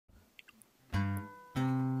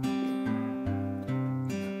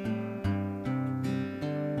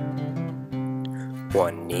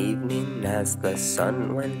One evening as the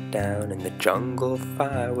sun went down and the jungle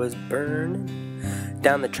fire was burning,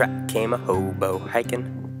 down the track came a hobo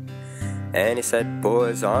hiking, and he said,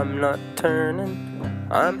 "Boys, I'm not turning.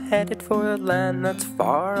 I'm headed for a land that's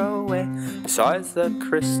far away, besides the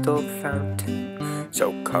crystal fountain.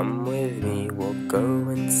 So come with me, we'll go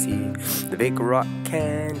and see the big rock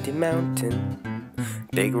candy mountain.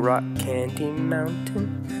 Big rock candy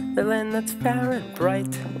mountain, the land that's fair and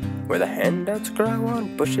bright, where the handouts grow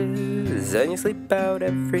on bushes and you sleep out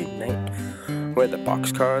every night, where the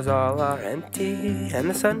boxcars all are empty and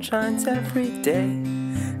the sun shines every day,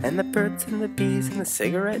 and the birds and the bees and the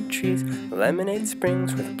cigarette trees, lemonade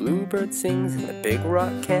springs where the bluebird sings in the big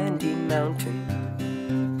rock candy mountain.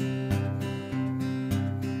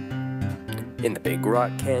 In the big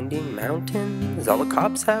rock candy mountains, all the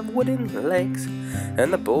cops have wooden legs,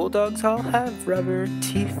 and the bulldogs all have rubber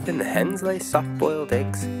teeth, and the hens lay soft-boiled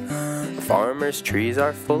eggs. The farmers' trees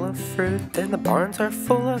are full of fruit, and the barns are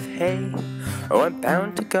full of hay. Oh, I'm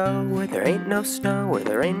bound to go where there ain't no snow, where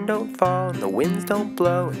the rain don't fall and the winds don't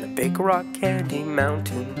blow, in the big rock candy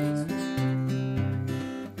mountains.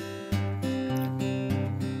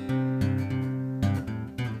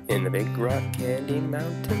 In the big rock candy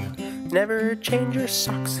mountain, never change your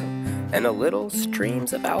socks, and the little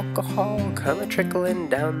streams of alcohol come a-trickling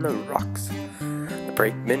down the rocks. The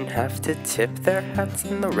brakemen have to tip their hats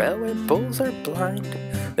and the railway bulls are blind.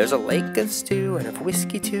 There's a lake of stew and of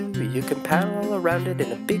whiskey too, you can paddle around it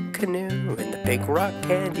in a big canoe in the big rock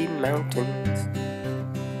candy mountains.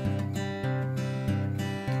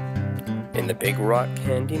 In the big rock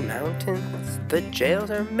candy mountains, the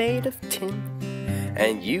jails are made of tin,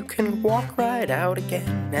 and you can walk right out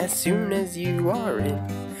again as soon as you are in.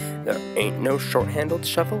 There ain't no short-handled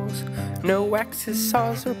shovels, no axes,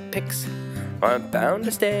 saws, or picks. I'm bound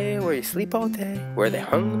to stay where you sleep all day, where they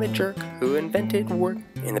hung the jerk who invented work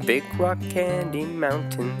in the big rock candy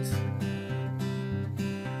mountains.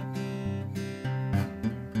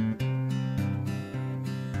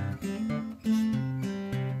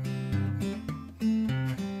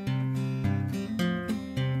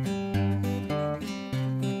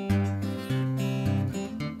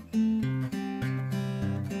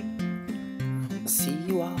 See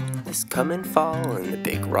you all this coming fall in the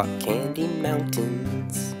big rock candy mountains.